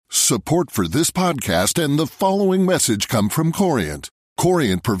Support for this podcast and the following message come from Corient.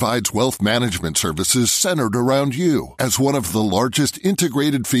 Corient provides wealth management services centered around you. As one of the largest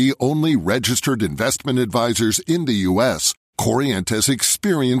integrated fee-only registered investment advisors in the U.S., Corient has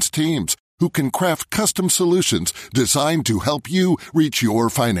experienced teams who can craft custom solutions designed to help you reach your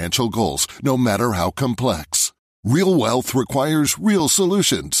financial goals, no matter how complex. Real wealth requires real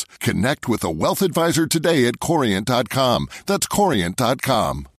solutions. Connect with a wealth advisor today at Corient.com. That's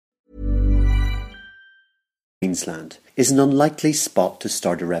Corient.com. Queensland is an unlikely spot to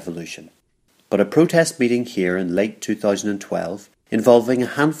start a revolution. But a protest meeting here in late 2012 involving a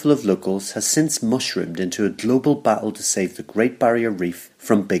handful of locals has since mushroomed into a global battle to save the Great Barrier Reef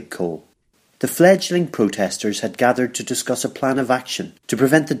from big coal. The fledgling protesters had gathered to discuss a plan of action to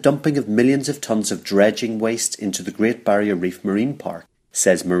prevent the dumping of millions of tonnes of dredging waste into the Great Barrier Reef Marine Park,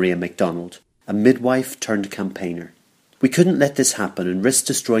 says Maria MacDonald, a midwife turned campaigner. We couldn't let this happen and risk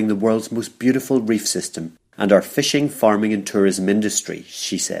destroying the world's most beautiful reef system and our fishing, farming and tourism industry,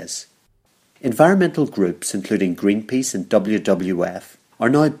 she says. Environmental groups including Greenpeace and WWF are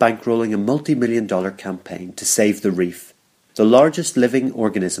now bankrolling a multi-million-dollar campaign to save the reef, the largest living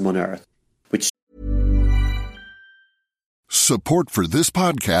organism on Earth, which... Support for this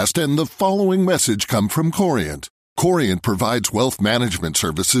podcast and the following message come from Corient. Corient provides wealth management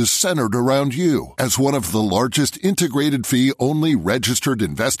services centered around you. As one of the largest integrated fee-only registered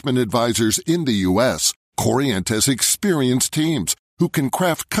investment advisors in the U.S., Corient has experienced teams who can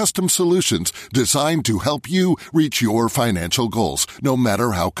craft custom solutions designed to help you reach your financial goals, no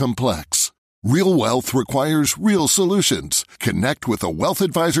matter how complex. Real wealth requires real solutions. Connect with a wealth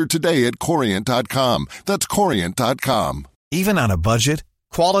advisor today at Corient.com. That's Corient.com. Even on a budget,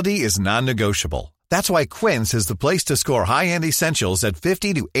 quality is non-negotiable. That's why Quince is the place to score high-end essentials at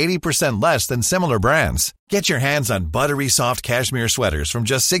 50 to 80% less than similar brands. Get your hands on buttery soft cashmere sweaters from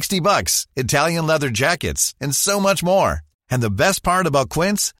just $60, Italian leather jackets, and so much more. And the best part about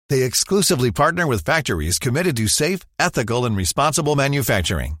Quince, they exclusively partner with factories committed to safe, ethical, and responsible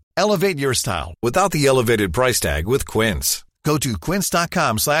manufacturing. Elevate your style without the elevated price tag with Quince. Go to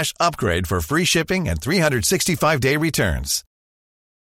quince.com/upgrade for free shipping and 365-day returns.